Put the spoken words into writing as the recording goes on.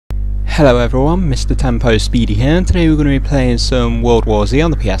Hello everyone, Mr. Tempo Speedy here, and today we're going to be playing some World War Z on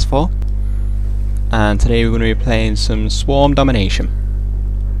the PS4. And today we're going to be playing some Swarm Domination.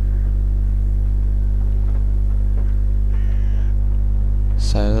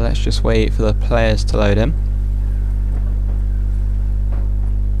 So let's just wait for the players to load in.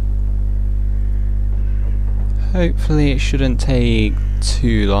 Hopefully it shouldn't take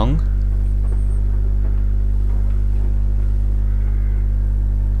too long.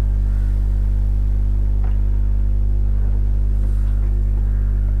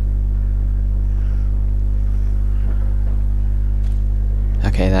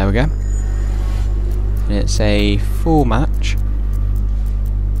 Okay, there we go. And it's a full match.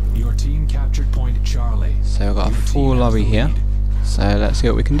 Your team captured point Charlie. So we've got a full lobby here. So let's see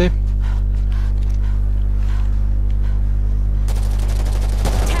what we can do.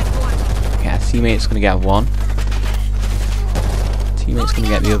 Okay, our teammate's going to get one. Teammate's going to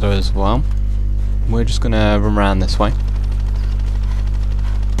get the other as well. We're just going to run around this way.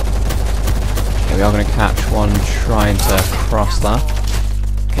 Okay, we are going to catch one trying to cross that.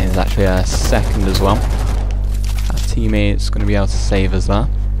 Okay, there's actually a second as well. Our teammate's going to be able to save us there.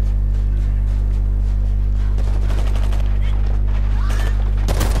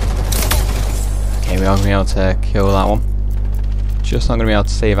 Okay, we are going to be able to kill that one. Just not going to be able to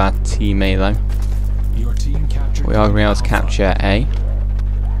save our teammate though. Your team captured We are going to be able to capture A.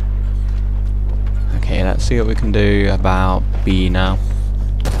 Okay, let's see what we can do about B now.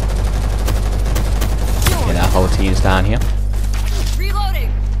 Okay, that whole team's down here.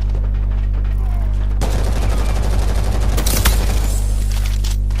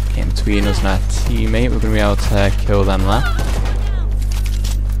 Between us and our teammate, we're going to be able to kill them there.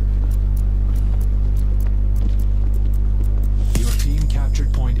 Your team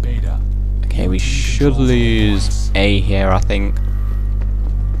captured point Beta. Okay, we should lose A here, I think.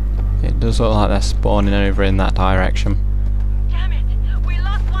 It does look like they're spawning over in that direction. Damn it, we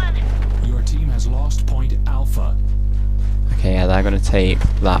lost one. Your team has lost point Alpha. Okay, yeah, they're going to take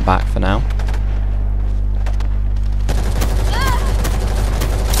that back for now.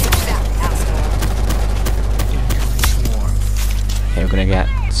 Okay, we're going to get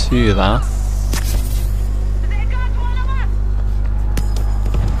two there.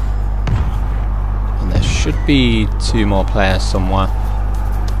 And there should be two more players somewhere.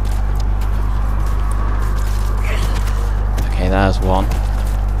 Okay, there's one.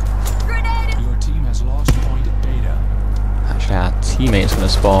 Your team has lost point Beta. Actually, our teammate's going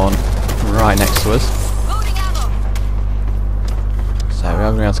to spawn right next to us. So we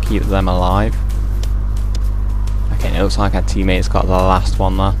are going to be able to keep them alive. Okay, and it looks like our teammate's got the last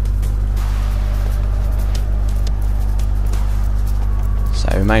one there. So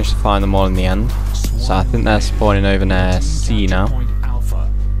we managed to find them all in the end. So I think they're spawning over near C now.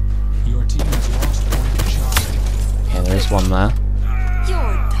 Okay, there is one there.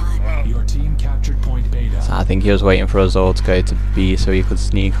 Your team captured point Beta. So I think he was waiting for us all to go to B so he could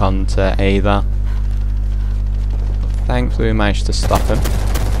sneak on to A there. Thankfully we managed to stop him.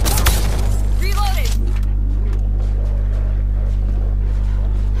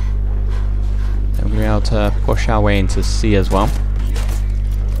 We're going to be able to push our way into C as well. Your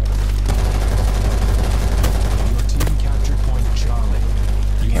team captured point Charlie.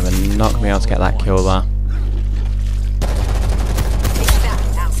 Okay, we're not going to be able to get that kill there.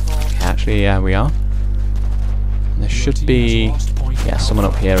 Okay, actually, yeah, we are. And there should be, yeah, someone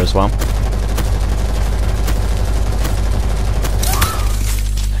up here as well.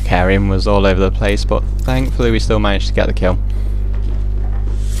 Okay, our aim was all over the place, but thankfully we still managed to get the kill.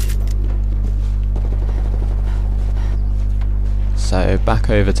 So back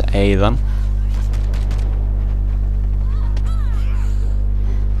over to A then.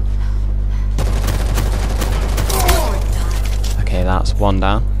 Okay, that's one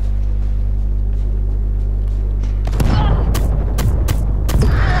down.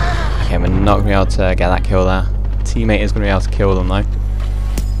 Okay, we're not going to be able to get that kill there. Teammate is going to be able to kill them though.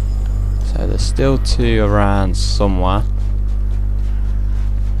 So there's still two around somewhere.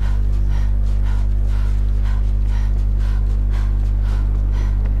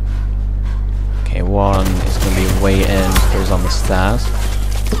 Okay, one is going to be waiting for us on the stairs.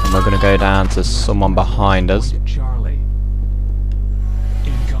 And we're going to go down to someone behind us. Charlie.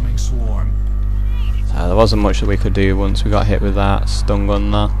 Incoming swarm. So there wasn't much that we could do once we got hit with that stun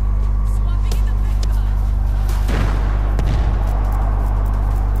gun there.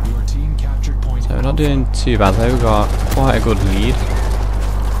 Your team captured point So we're not doing too bad though, we've got quite a good lead.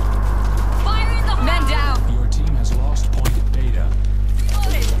 Men down. Your team has lost point Beta.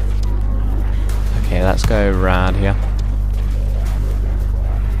 Okay, let's go around here.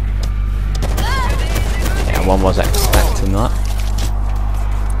 one was expecting that.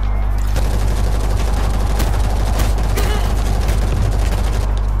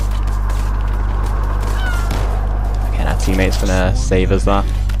 Okay, our teammate's gonna save us there.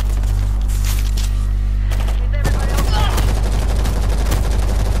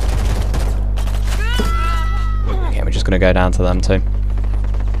 Okay, we're just gonna go down to them too.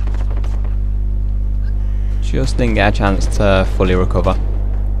 Just didn't get a chance to fully recover.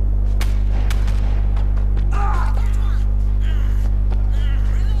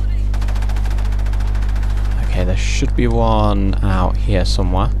 Okay, there should be one out here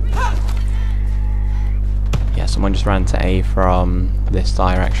somewhere. Yeah, someone just ran to A from this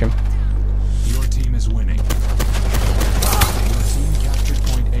direction. Your team is winning. Your team captured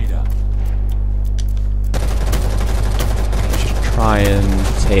point Ada. Just try and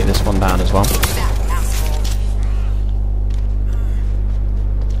take this one down as well.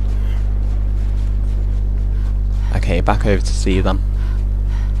 Okay, back over to C then.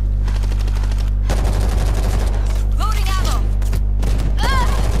 Loading ammo.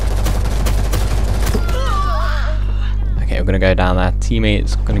 Okay, we're gonna go down there.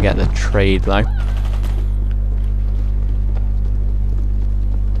 Teammate's gonna get the trade though.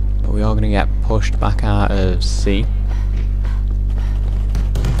 But we are gonna get pushed back out of C.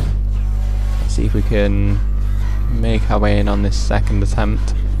 Let's see if we can make our way in on this second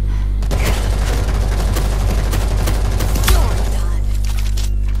attempt.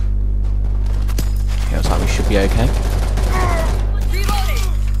 Okay, looks like we should be okay.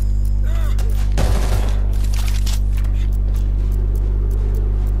 Reloading.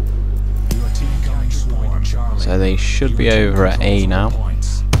 Your team captured point Charlie. So they should be over at A now.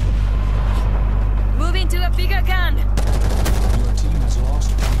 Points. Moving to a bigger gun. Your team has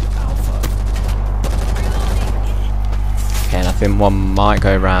lost point Alpha. Okay, and I think one might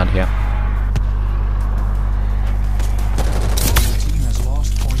go around here. Your team has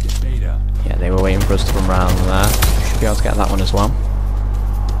lost point Beta. Yeah, they were waiting for us to come round there. Should be able to get that one as well.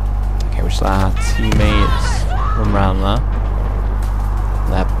 Okay, we just let our teammates run round there.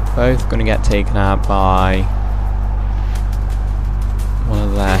 They're both going to get taken out by one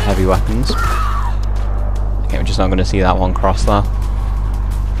of their heavy weapons. Okay, we're just not going to see that one cross there.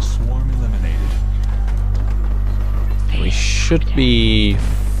 Swarm eliminated. We should be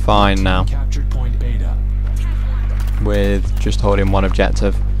fine now Captured point Beta. with just holding one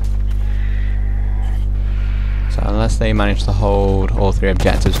objective. So unless they manage to hold all three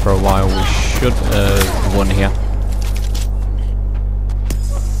objectives for a while, we should have won here.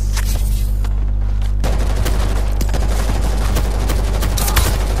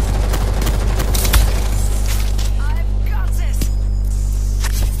 I've got this.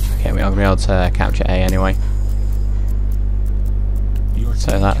 Okay, we are going to be able to capture A anyway. Your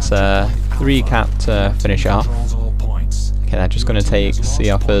So team that's captured point 3 Alpha. cap to finish it off. Controls all points. Okay, they're just going to take C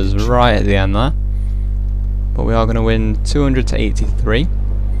off us right at the end there. But we are going to win 200 to 83.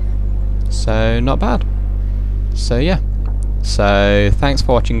 So not bad. So yeah. So thanks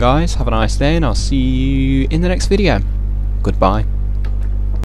for watching guys. Have a nice day and I'll see you in the next video. Goodbye.